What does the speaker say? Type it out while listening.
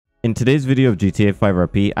In today's video of GTA 5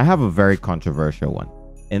 RP, I have a very controversial one.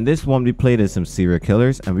 In this one, we played as some serial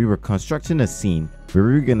killers and we were constructing a scene where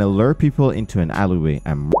we were going to lure people into an alleyway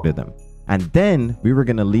and murder them. And then we were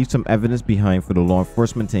going to leave some evidence behind for the law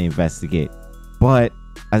enforcement to investigate. But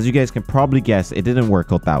as you guys can probably guess, it didn't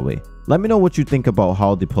work out that way. Let me know what you think about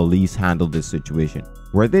how the police handled this situation.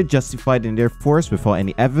 Were they justified in their force without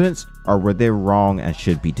any evidence, or were they wrong and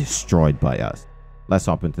should be destroyed by us? Let's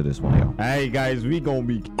hop into this one, yo. Hey guys, we gonna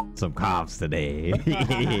be some cops today.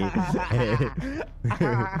 You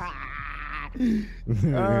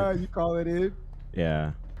call it in?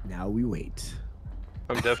 Yeah. Now we wait.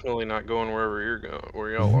 I'm definitely not going wherever you're going,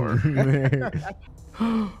 where y'all are.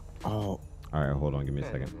 Oh. All right, hold on, give me a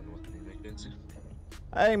second.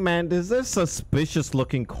 Hey man, there's this suspicious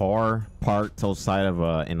looking car parked outside of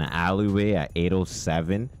in an alleyway at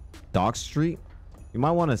 807 Dock Street. You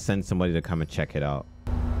might want to send somebody to come and check it out.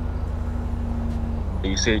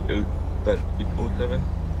 You say that 807?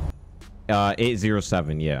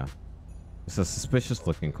 807, yeah. It's a suspicious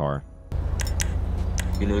looking car.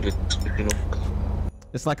 You know the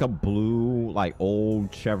It's like a blue, like old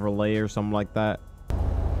Chevrolet or something like that.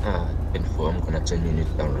 Info, I'm gonna send you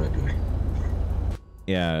it down right away.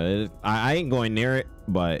 Yeah, I ain't going near it,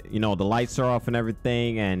 but you know the lights are off and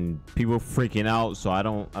everything, and people freaking out. So I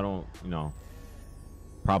don't, you know,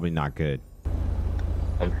 probably not good.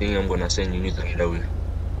 I'm thinking I'm gonna send you it right away.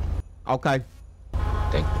 Okay.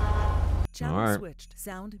 Thank you. Channel All right. switched.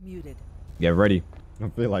 Sound muted. Get ready. I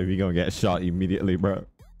feel like we gonna get shot immediately, bro.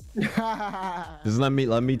 Just let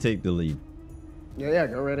me take the lead. Yeah,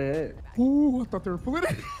 go right ahead. Ooh, I thought they were pulling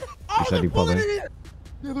in. Oh, said they're he pulled pulling in? in.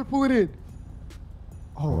 Yeah, they're pulling in.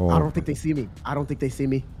 Oh, I don't think they see me. I don't think they see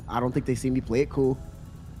me. I don't think they see me. Play it cool.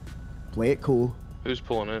 Play it cool. Who's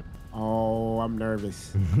pulling in? Oh, I'm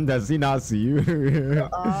nervous. Does he not see you?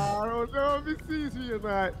 I don't know if he sees me or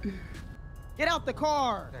not. Get out the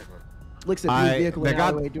car. Looks at the vehicle in the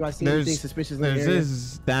alleyway. Do I see anything suspicious in the area? There's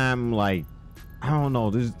this damn, like, I don't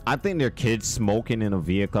know. I think there are kids smoking in a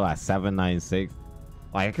vehicle at 796.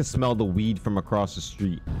 Like, I can smell the weed from across the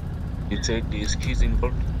street. You said these kids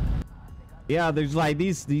involved? Yeah, there's like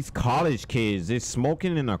these college kids. They're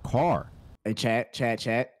smoking in a car. Hey, chat.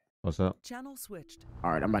 What's up? Channel switched.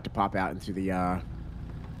 All right, I'm about to pop out into the,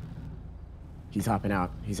 He's hopping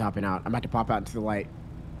out. I'm about to pop out into the light.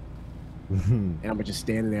 And I'm gonna just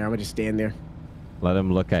stand there. Let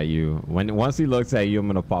him look at you. Once he looks at you, I'm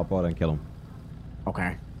gonna pop out and kill him.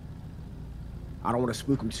 Okay. I don't want to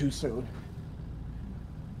spook him too soon.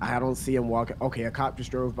 I don't see him walking. Okay, a cop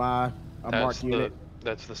just drove by. A marked unit.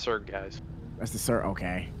 That's the CERT guys. That's the CERT.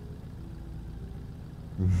 Okay.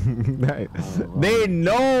 They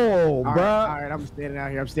know, bro. All right, I'm standing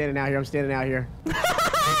out here.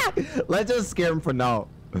 Let's just scare him for now.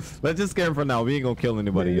 We ain't gonna kill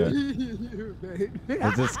anybody yet.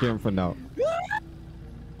 Let's just scare him for now.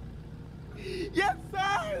 Yes,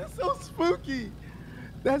 sir.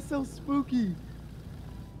 That's so spooky.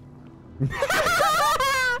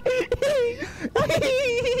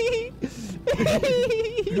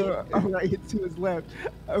 I'm right to his left.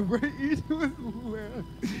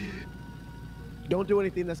 Don't do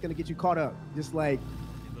anything that's gonna get you caught up. Just like,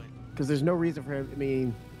 because there's no reason for him. I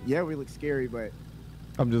mean, yeah, we look scary, but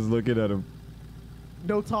I'm just looking at him.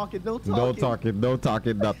 no talking, nothing.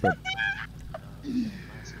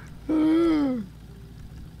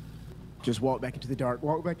 Just walk back into the dark.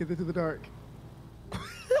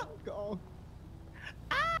 Go.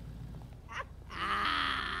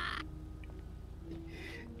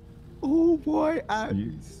 Oh boy,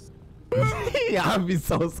 Yeah, I'd be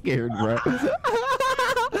so scared, bro.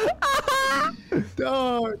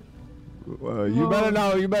 Dog. Well, you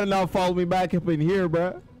better not follow me back up in here,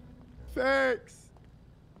 bro. Thanks.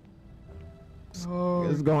 Oh.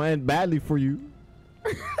 It's gonna end badly for you.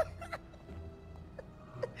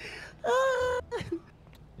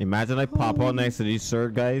 Imagine I pop out next to these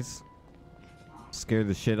CERT guys. Scare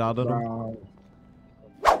the shit out of them.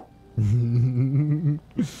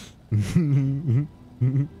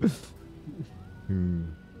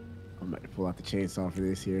 I'm about to pull out the chainsaw for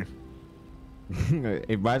this here.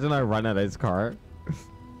 Imagine I run out of his car.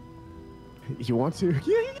 You want to?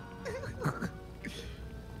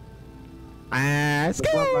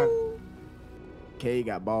 K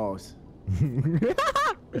got balls.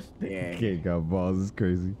 Yeah. K got balls. It's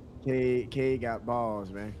crazy. K got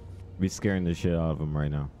balls, man. Be scaring the shit out of him right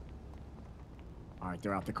now. All right,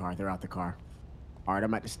 they're out the car. All right,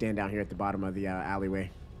 I'm about to stand down here at the bottom of the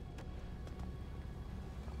alleyway.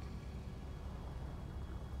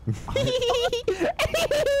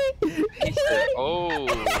 Oh.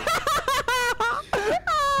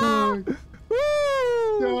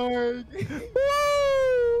 Sorry. dog.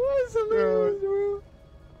 What's hilarious?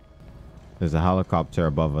 There's a helicopter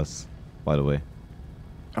above us, by the way.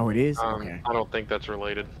 Oh, it is? Okay. I don't think that's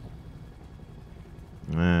related.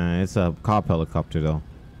 It's a cop helicopter, though.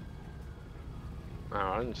 Oh,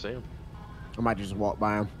 I didn't see him. I might just walk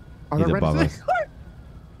by him. Oh, He's they're above running us.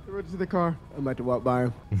 They're running to the car. I'm about to walk by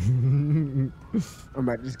him. I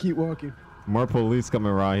might just keep walking. More police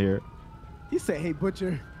coming around here. He said, "Hey,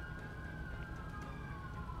 butcher."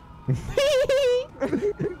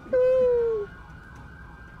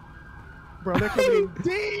 Bro, they're coming in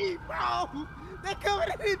deep, bro. They're coming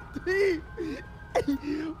in deep.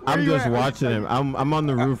 I'm just watching him. I'm on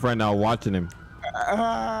the roof right now watching him.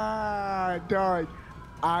 Dog.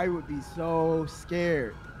 I would be so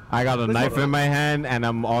scared. I got a knife in my hand and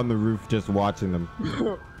I'm on the roof just watching them.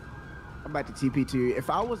 I'm about to TP to you. If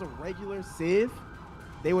I was a regular Civ,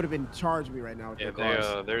 they would have been charging me right now with Yeah, their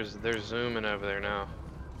cars. they're zooming over there now.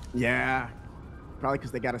 Yeah. Probably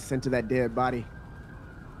because they got a scent of that dead body.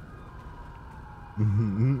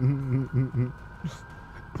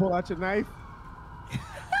 Pull out your knife.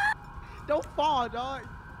 Don't fall, dog.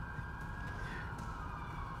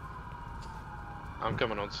 I'm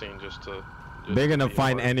coming on scene just to. They're gonna be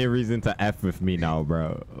find alert. any reason to F with me now,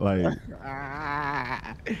 bro. Like,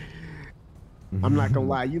 I'm not gonna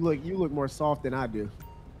lie. You look more soft than I do.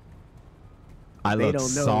 I They look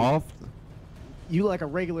don't know. soft. You like a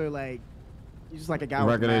regular, like, you just like a guy with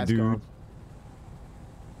a Regular mask dude. on.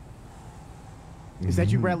 Is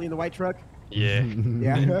that you, Bradley, in the white truck? Yeah.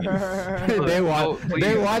 Yeah. They're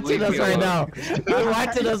please, watching leave us me right alone. now. They're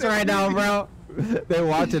watching us right now, bro. They're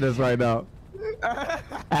watching us right now.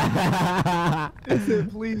 They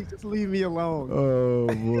said, please, just leave me alone. Oh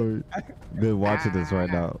boy, they're watching us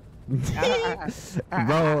right now.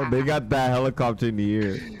 Bro, they got that helicopter in the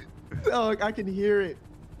air. Dog, I can hear it.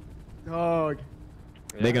 Dog.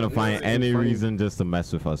 They're gonna Yeah, find it's any funny. reason just to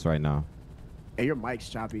mess with us right now. Hey, your mic's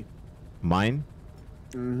choppy. Mine?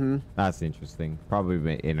 Mm-hmm. That's interesting. Probably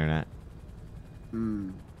my internet.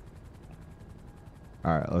 Mm.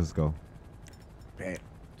 All right, let's go. Bet.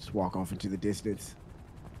 Just walk off into the distance.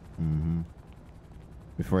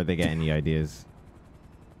 Before they get any ideas.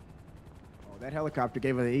 Oh, that helicopter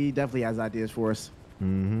he definitely has ideas for us. He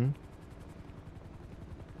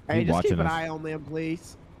Hey, just keep watching an us. eye on them,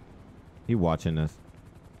 please. He watching us.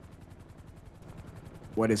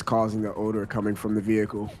 What is causing the odor coming from the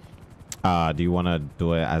vehicle? Do you want to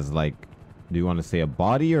do it as like? Do you want to say a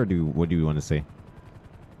body or what do you want to say?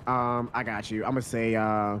 I got you. I'm gonna say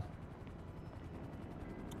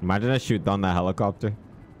Imagine I shoot down that helicopter.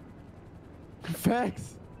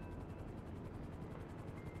 facts.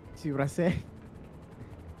 See what I say?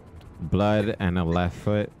 Blood and a left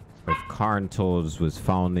foot with car toes was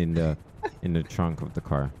found in the trunk of the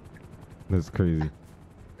car. That's crazy.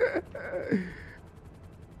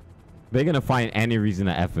 They're gonna find any reason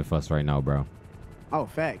to F with us right now, bro. Oh,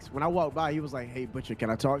 facts. When I walked by, he was like, "Hey, butcher, can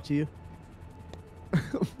I talk to you?"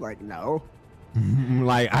 Like, no.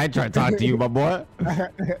 Like, I try to talk to you, my boy.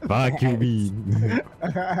 Fuck you, mean.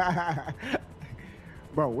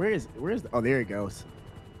 Bro, where's oh, there he goes.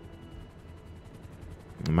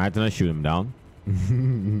 Imagine I shoot him down.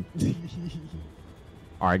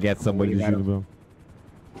 Or I get somebody to Wave at shoot him down.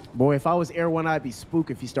 Boy, if I was Air One, I'd be spooked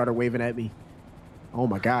if he started waving at me. Oh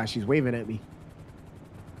my gosh, he's waving at me.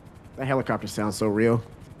 That helicopter sounds so real.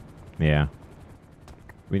 Yeah.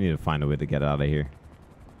 We need to find a way to get out of here.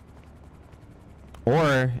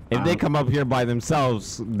 Or if they come up here by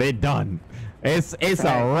themselves, they done. It's a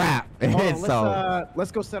wrap. It's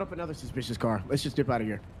Let's go set up another suspicious car. Let's just dip out of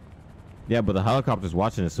here. yeah, but the helicopter's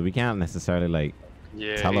watching us, so we can't necessarily like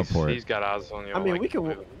Yeah, teleport. He's got eyes on you. I mean, we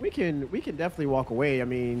can definitely walk away. I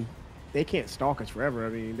mean, they can't stalk us forever. I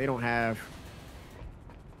mean, they don't have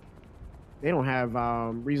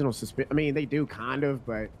reasonable suspicion. I mean, they do kind of,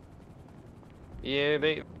 but Yeah,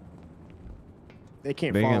 they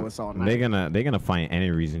can't follow us all night. They're gonna find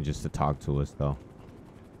any reason just to talk to us though.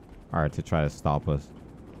 Or to try to stop us.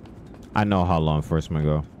 I know how law enforcement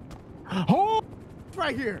go. Oh, it's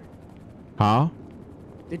right here. Huh?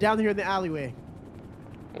 They're down here in the alleyway.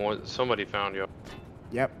 somebody found you.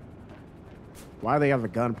 Yep. Why do they have a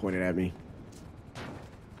gun pointed at me?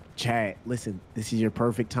 Chad, listen, this is your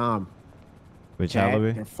perfect time. Which Chad,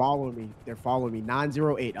 alleyway? they're following me. They're following me.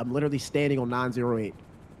 908. I'm literally standing on 908.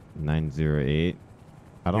 908.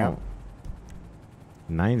 I don't. Yeah.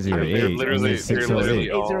 908. They're literally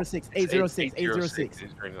 608. all- 806, 806, 806. He's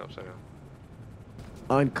turning upside down.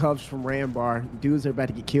 Uncuffed from Ram Bar. Dudes are about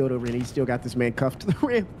to get killed over, and he still got this man cuffed to the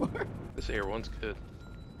Ram Bar. This Air One's good.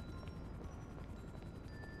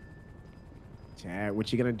 Chad,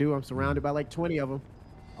 what you gonna do? I'm surrounded by like 20 of them.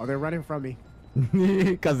 Oh, they're running from me.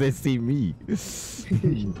 Because they see me.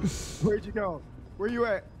 Where'd you go? Where you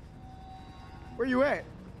at? Where you at?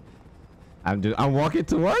 I'm walking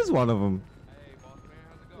towards one of them.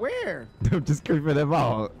 Where? I'm just creeping them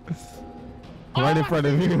out. Right in front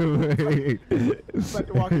of you. About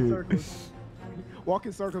to walk in circles. Walk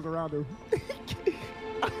in circles around him.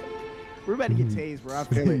 We're about to get tased, bro. I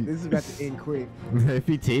feel it. This is about to end quick. If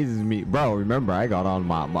he tases me, bro, remember I got on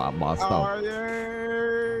my stuff. Oh, yeah.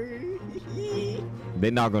 They're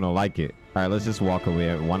not gonna like it. All right, let's just walk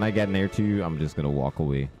away. When I get near to you, I'm just gonna walk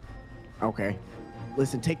away. Okay.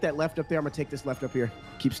 Listen, take that left up there. I'm gonna take this left up here.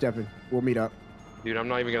 Keep stepping. We'll meet up. Dude, I'm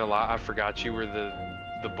not even gonna lie. I forgot you were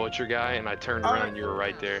the butcher guy, and I turned around and you were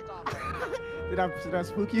right there. Did I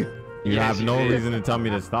spook you? You Yes, have you no did. reason to tell me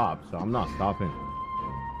to stop, so I'm not stopping.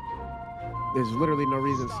 There's literally no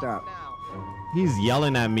reason to stop. He's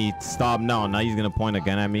yelling at me, stop now. Now he's gonna point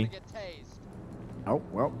again at me. Oh,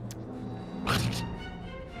 well.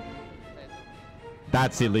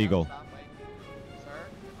 That's illegal.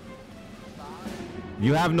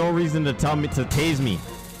 You have no reason to tell me to tase me.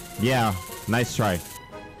 Yeah, nice try.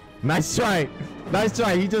 Nice try. Nice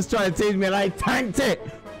try. He just tried to tase me and I tanked it.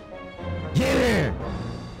 Get here.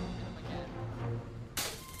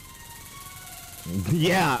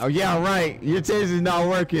 Yeah, yeah, right. Your tasing's not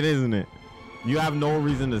working, isn't it? You have no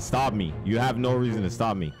reason to stop me. You have no reason to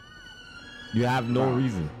stop me. You have no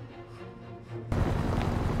reason.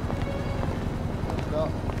 Go.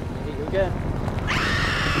 Hit you again.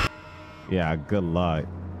 Yeah, good luck.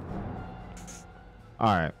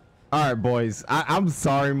 All right, boys. I'm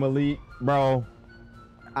sorry, Malik, bro.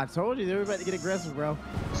 I told you they were about to get aggressive, bro.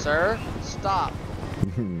 Sir, stop.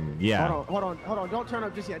 Yeah. Hold on. Don't turn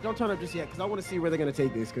up just yet. Don't turn up just yet, because I want to see where they're going to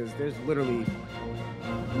take this, because there's literally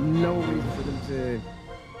no reason for them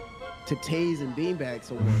to tase and beanbag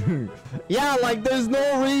someone. Yeah, like there's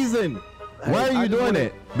no reason. Why are you doing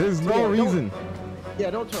it? There's no reason. Yeah,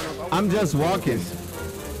 don't turn up. I'm just walking.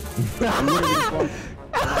 I'm literally just walking.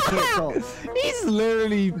 I can't talk. He's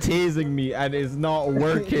literally tasing me and it's not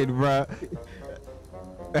working, bro.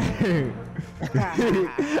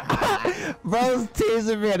 Bro's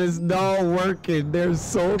tasing me and it's not working. They're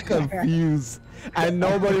so confused and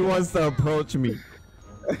nobody wants to approach me.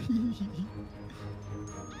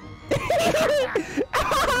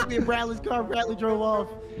 Me in Bradley's car. Bradley drove off.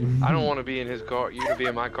 I don't want to be in his car. You to be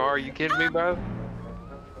in my car? Are you kidding me, bro?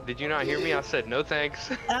 Did you not hear me? I said no thanks.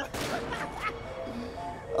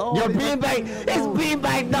 Oh, Your they left beanbag, this man his alone.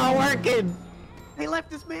 beanbag not working. They left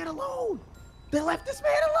this man alone. They left this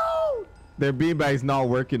man alone. Their beanbag's not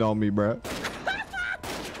working on me, bro.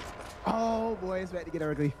 Oh boy, it's about to get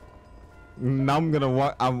ugly. Now I'm gonna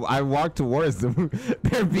walk. I walk towards them.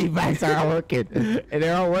 Their beanbags aren't working, and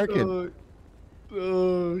they're not working.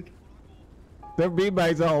 Their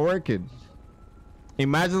beanbags aren't working.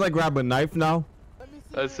 Imagine I grab a knife now.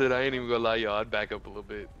 I said I ain't even gonna lie, y'all. I'd back up a little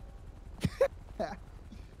bit.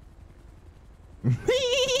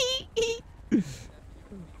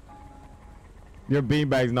 Your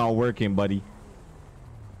beanbag's not working, buddy.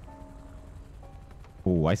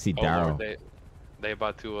 Oh, I see Oh, Lord, Daryl. they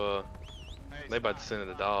about to send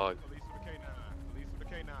the dog. Police with the K9. Police with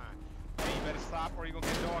the K9. Hey, you better stop or you're gonna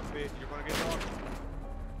get dog bit. You're gonna get dog bit.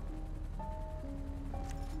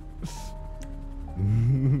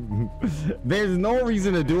 There's no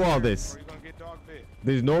reason to do all this. Or you're gonna get dog bit.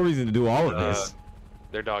 There's no reason to do all of this.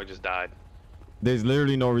 Their dog just died. There's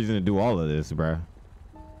literally no reason to do all of this, bruh.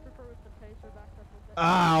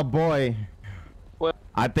 Ah, boy. What?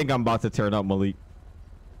 I think I'm about to turn up, Malik.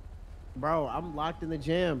 Bro, I'm locked in the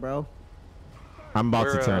jam, bro. I'm about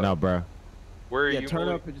Where, to turn up, bruh. Where are Yeah, you? turn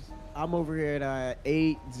Malik? up. And just, I'm over here at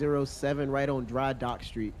 807 right on Dry Dock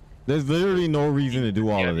Street. There's literally no reason to do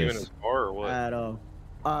all Yeah, of you in this. his car or what? At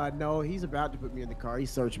no, he's about to put me in the car. He's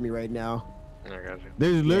searching me right now. I got you.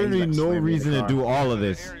 There's literally about to no slam me in the reason to car. do all of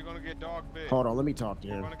this. You're gonna get dog bit. Hold on, let me talk to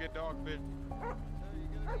You're him. gonna get dog bit.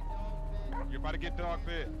 You're about to get dog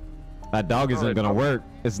bit. That dog isn't gonna work.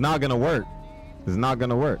 It's not gonna work. It's not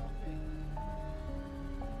gonna work.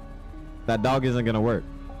 That dog isn't gonna work.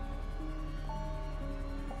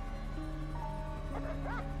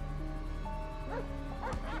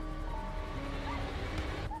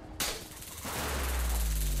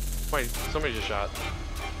 Wait, somebody just shot.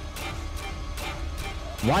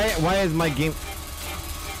 Why is my game?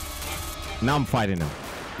 Now I'm fighting them.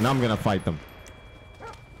 Now I'm gonna fight them.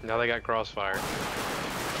 Now they got crossfire.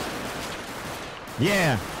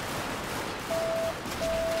 Yeah.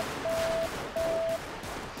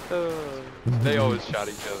 They always shot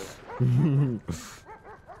each other.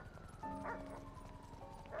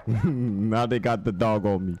 Now they got the dog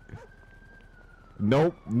on me.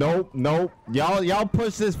 Nope. Y'all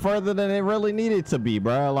push this further than it really needed to be,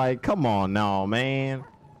 bro. Like, come on now, man.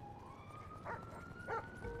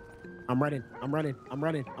 I'm running.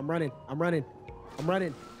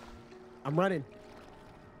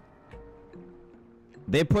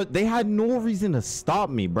 They had no reason to stop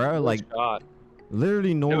me, bro. No Like, shot.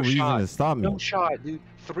 literally no reason shot. to stop me. No shot, dude.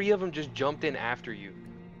 3 of them just jumped in after you.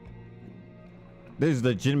 There's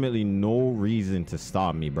legitimately no reason to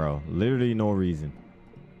stop me, bro. Literally no reason.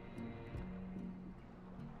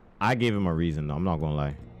 I gave him a reason, though. I'm not gonna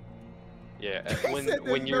lie. Yeah, Said when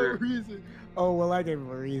there's you're no reason. Oh well, I gave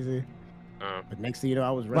him a reason. But next thing you know,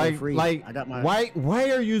 I was running free. Like, I got my.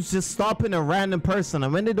 why are you just stopping a random person?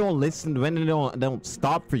 And when they don't listen, when they don't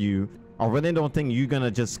stop for you, or when they don't think you're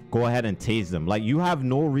gonna just go ahead and tase them, like, you have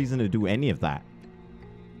no reason to do any of that.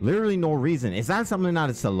 Literally no reason. Is that something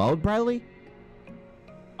that is allowed, Bradley?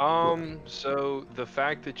 So the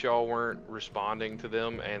fact that y'all weren't responding to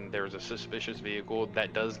them and there's a suspicious vehicle,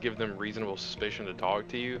 that does give them reasonable suspicion to talk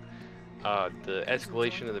to you. The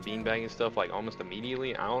escalation of the beanbag and stuff, like, almost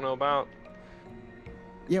immediately, I don't know about.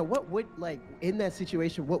 Yeah, what would, like, in that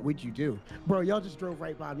situation, what would you do? Bro, y'all just drove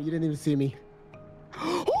right by me. You didn't even see me.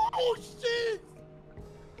 Oh, shit!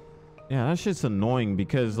 Yeah, that shit's annoying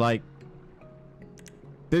because, like,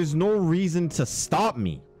 there's no reason to stop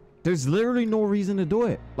me. There's literally no reason to do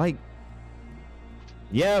it. Like,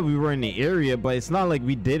 yeah, we were in the area, but it's not like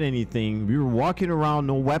we did anything. We were walking around,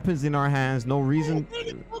 no weapons in our hands, no reason.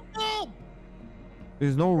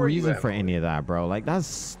 There's no reason for any of that, bro. Like, that's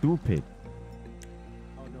stupid.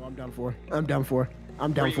 Oh no, I'm done for. I'm done for.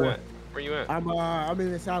 Where you at? I'm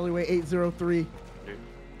in this alleyway 803. Dude.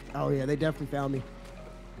 Oh yeah, they definitely found me.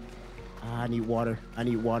 I need water.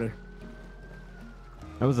 That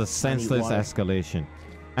was a senseless escalation.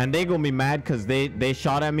 And they gonna be mad because they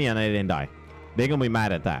shot at me and I didn't die. They gonna be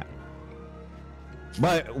mad at that.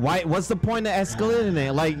 But why? What's the point of escalating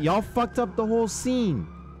it? Like, y'all fucked up the whole scene.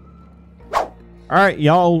 All right,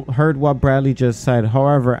 y'all heard what Bradley just said.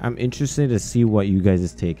 However, I'm interested to see what you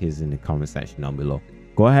guys' take is in the comment section down below.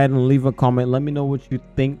 Go ahead and leave a comment. Let me know what you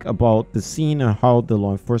think about the scene and how the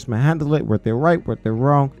law enforcement handled it. Were they right? Were they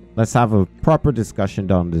wrong? Let's have a proper discussion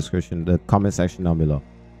down in the comment section down below.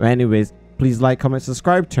 But anyways, please like, comment,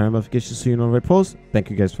 subscribe, turn on notifications so you know when I post. Thank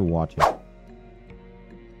you guys for watching.